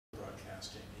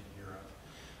broadcasting in Europe.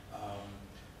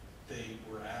 They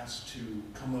were asked to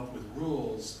come up with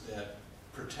rules that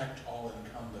protect all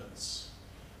incumbents.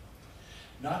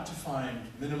 Not to find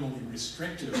minimally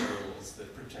restrictive rules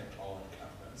that protect all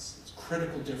incumbents. It's a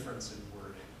critical difference in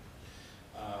wording.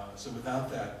 So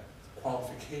without that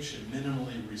qualification,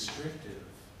 minimally restrictive,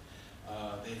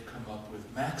 they've come up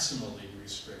with maximally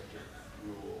restrictive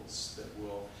rules that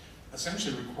will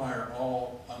essentially require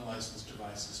all unlicensed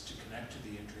devices to connect to the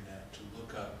internet, to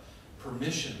look up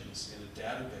permissions in a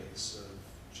database of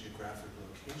geographic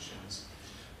locations,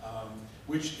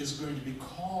 which is going to be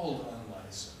called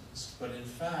unlicensed, but in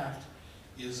fact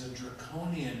is a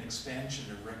draconian expansion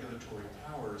of regulatory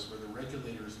powers where the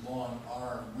regulator's long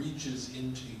arm reaches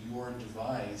into your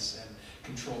device and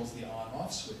controls the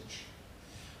on-off switch.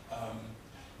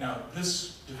 Now,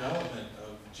 this development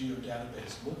of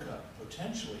geodatabase lookup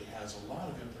potentially has a lot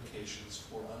of implications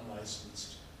for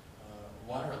unlicensed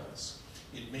wireless.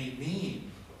 It may mean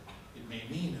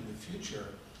in the future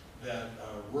that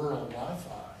rural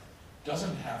Wi-Fi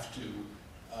doesn't have to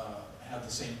have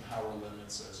the same power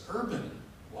limits as urban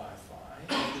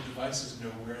Wi-Fi. The devices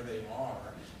know where they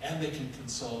are, and they can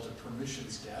consult a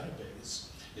permissions database.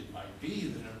 It might be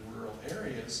that in rural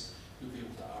areas, you'll be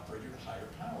able to operate at higher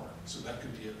power. So that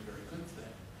could be a very good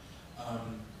thing.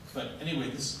 But anyway,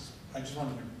 I just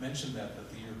wanted to mention that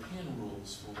the European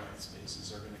rules for white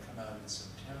spaces are going to come out in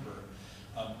September.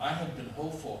 I had been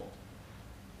hopeful,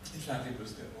 in fact it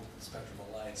was the Open Spectrum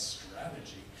Alliance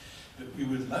strategy, that we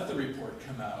would let the report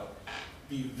come out,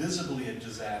 be visibly a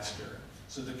disaster,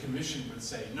 so the Commission would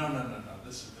say, no,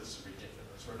 this is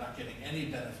ridiculous. We're not getting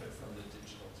any benefit from the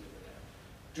digital dividend.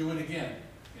 Do it again,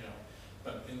 you know.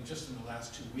 But just in the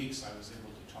last 2 weeks, I was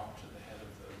able to talk to the head of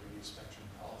the Radio Spectrum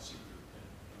Policy Group in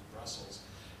Brussels,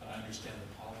 and I understand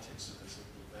the politics of this a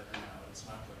little better now. It's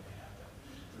not going to happen.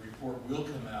 The report will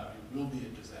come out. It will be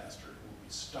a disaster. It will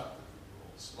be stuck with the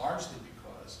rules, largely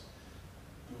because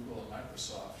Google and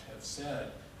Microsoft have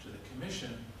said to the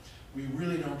Commission, we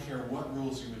really don't care what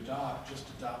rules you adopt, just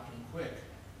adopt them quick.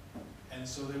 And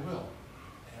so they will.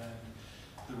 And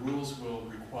the rules will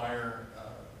require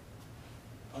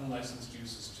unlicensed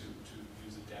users to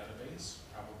use a database,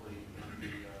 probably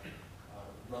maybe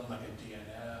run like a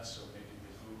DNS, or maybe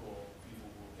with Google, people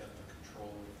will get the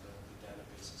control of the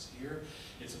databases here.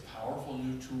 It's a powerful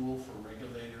new tool for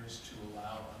regulators to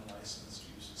allow unlicensed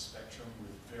use of spectrum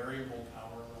with variable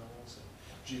power levels and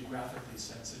geographically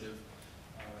sensitive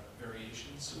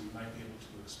variations, so we might be able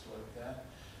to exploit that.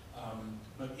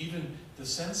 But even the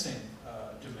sensing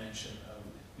dimension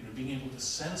of being able to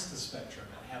sense the spectrum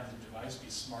and have the device be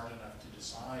smart enough to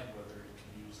decide whether it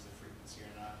can use the frequency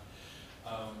or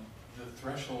not. The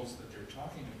thresholds that they're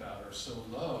talking about are so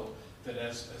low that,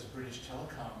 as British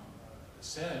Telecom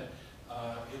said,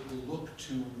 it will look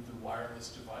to the wireless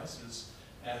devices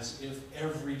as if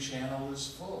every channel is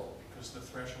full, because the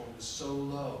threshold is so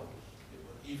low. It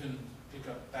will even pick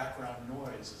up background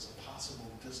noise as a possible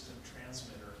distant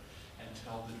transmitter and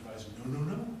tell the device, no,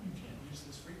 you can't use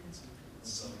this frequency.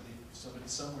 Somebody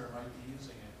somewhere might be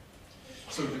using it.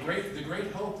 So the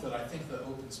great hope that I think the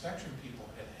Open Spectrum people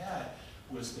had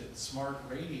was that smart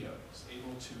radios,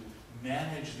 able to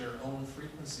manage their own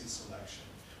frequency selection,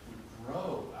 would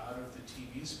grow out of the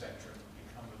TV spectrum and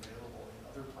become available in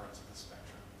other parts of the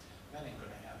spectrum. That ain't going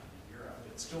to happen in Europe.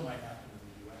 It still might happen in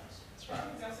the US. That's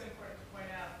right.